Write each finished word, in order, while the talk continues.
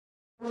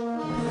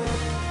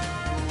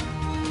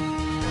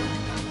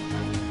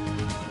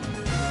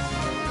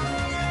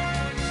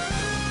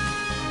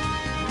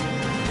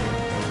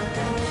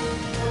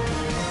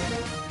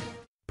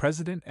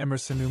President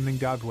Emmerson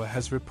Mnangagwa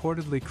has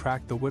reportedly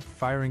cracked the whip,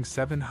 firing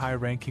 7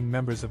 high-ranking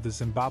members of the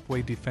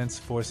Zimbabwe Defense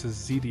Forces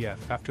 (ZDF)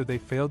 after they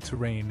failed to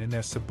rein in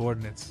their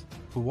subordinates,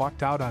 who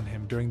walked out on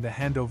him during the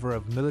handover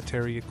of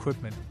military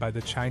equipment by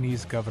the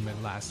Chinese government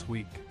last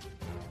week.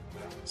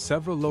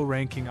 Several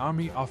low-ranking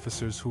army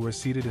officers who were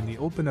seated in the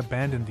open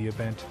abandoned the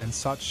event and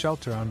sought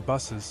shelter on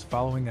buses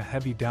following a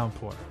heavy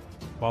downpour,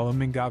 while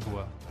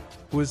Mnangagwa,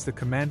 who is the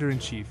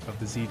commander-in-chief of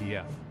the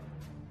ZDF,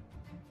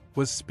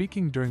 was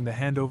speaking during the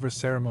handover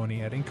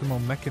ceremony at Inkomo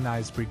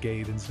Mechanized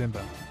Brigade in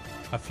Zimba,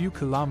 a few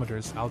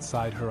kilometers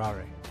outside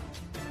Harare.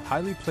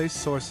 Highly placed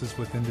sources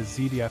within the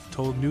ZDF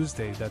told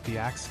Newsday that the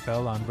axe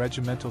fell on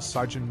regimental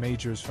sergeant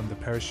majors from the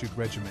Parachute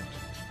Regiment,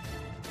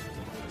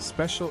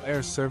 Special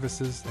Air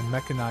Services and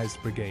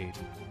Mechanized Brigade.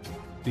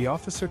 The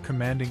officer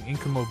commanding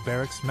Inkomo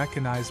Barracks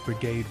Mechanized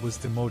Brigade was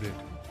demoted,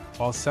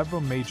 while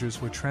several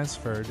majors were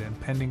transferred and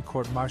pending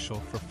court-martial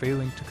for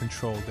failing to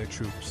control their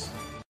troops.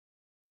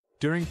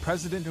 During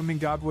President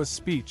Mnangagwa's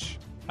speech,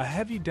 a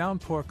heavy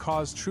downpour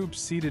caused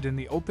troops seated in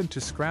the open to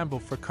scramble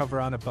for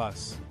cover on a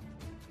bus.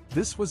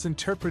 This was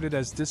interpreted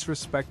as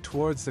disrespect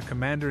towards the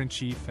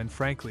commander-in-chief and,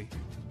 frankly,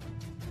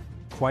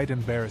 quite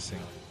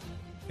embarrassing.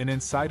 An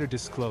insider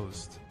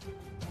disclosed.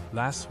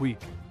 Last week,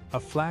 a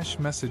flash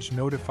message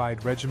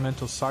notified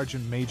regimental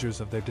sergeant majors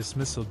of their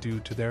dismissal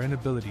due to their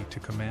inability to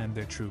command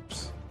their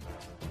troops.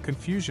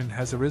 Confusion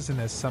has arisen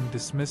as some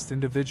dismissed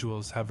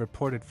individuals have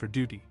reported for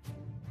duty.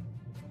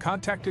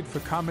 Contacted for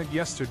comment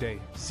yesterday,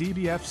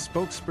 ZDF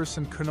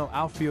spokesperson Colonel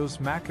Alpheus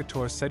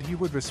Makator said he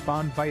would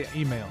respond via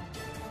email.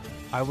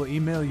 "I will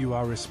email you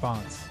our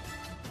response.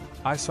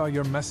 I saw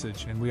your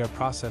message and we are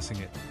processing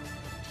it,"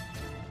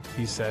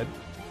 he said.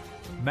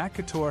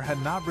 Makator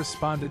had not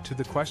responded to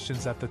the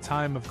questions at the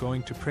time of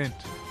going to print.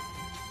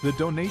 The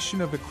donation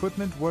of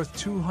equipment worth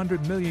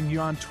 200 million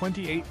yuan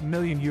 $28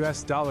 million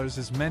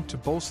is meant to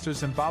bolster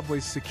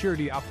Zimbabwe's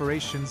security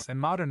operations and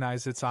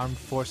modernize its armed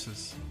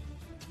forces.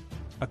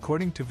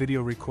 According to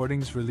video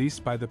recordings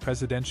released by the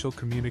Presidential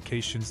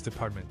Communications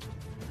Department,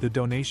 the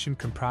donation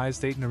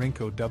comprised 8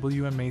 Narinko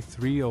WMA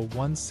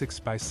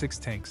 3016x6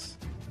 tanks,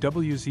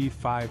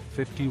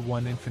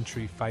 WZ-551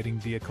 infantry fighting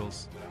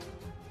vehicles,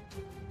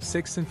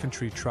 6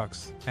 infantry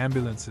trucks,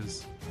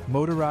 ambulances,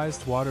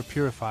 motorized water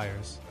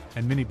purifiers,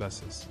 and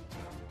minibuses.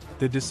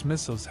 The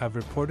dismissals have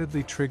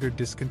reportedly triggered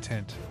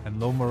discontent and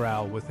low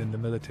morale within the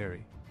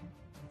military.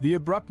 The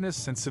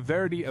abruptness and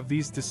severity of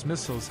these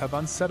dismissals have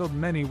unsettled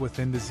many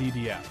within the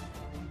ZDF.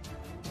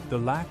 The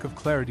lack of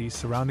clarity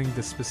surrounding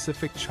the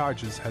specific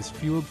charges has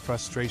fueled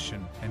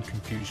frustration and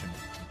confusion,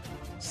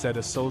 said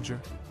a soldier.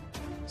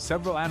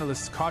 Several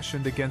analysts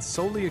cautioned against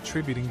solely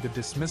attributing the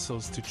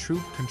dismissals to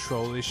troop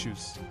control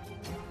issues.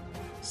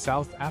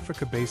 South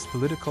Africa-based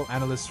political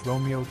analyst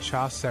Romeo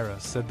Chaucera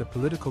said the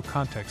political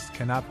context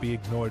cannot be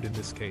ignored in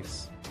this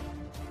case.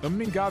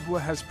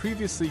 Mnangagwa has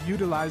previously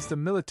utilized the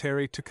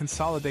military to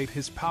consolidate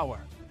his power.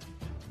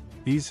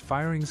 These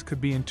firings could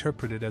be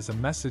interpreted as a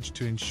message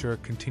to ensure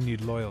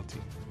continued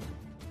loyalty,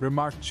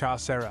 remarked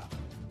Chaucera.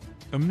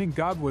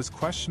 Mnangagwa's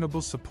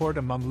questionable support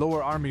among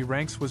lower army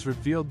ranks was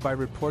revealed by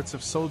reports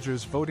of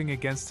soldiers voting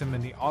against him in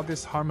the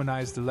August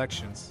harmonized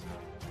elections.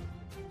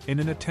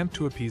 In an attempt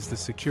to appease the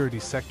security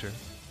sector,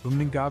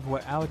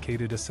 Mnangagwa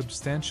allocated a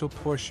substantial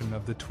portion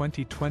of the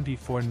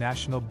 2024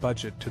 national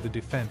budget to the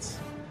Defense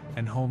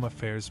and Home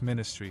Affairs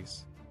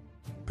ministries.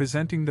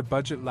 Presenting the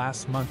budget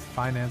last month,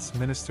 Finance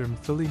Minister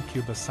Mthuli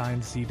Nkuba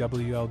signed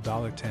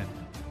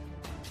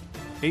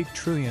 $10.8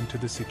 trillion to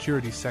the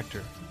security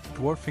sector,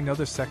 dwarfing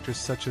other sectors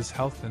such as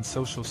health and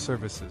social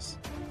services,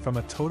 from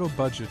a total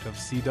budget of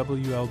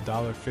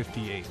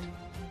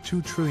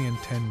 $58.2 trillion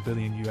 $10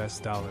 billion.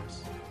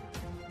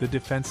 The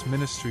Defense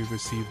Ministry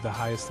received the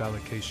highest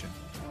allocation,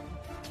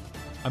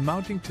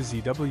 amounting to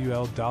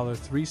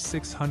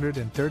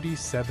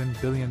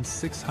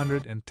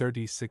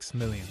 $637.636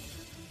 billion.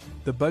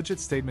 The budget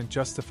statement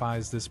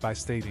justifies this by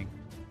stating,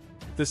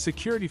 "The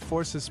security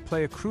forces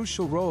play a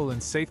crucial role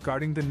in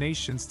safeguarding the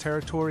nation's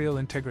territorial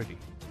integrity,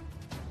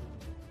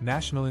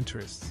 national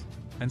interests,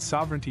 and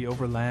sovereignty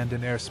over land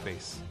and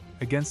airspace,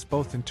 against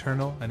both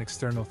internal and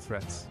external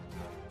threats.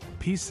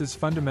 Peace is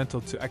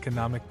fundamental to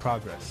economic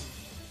progress.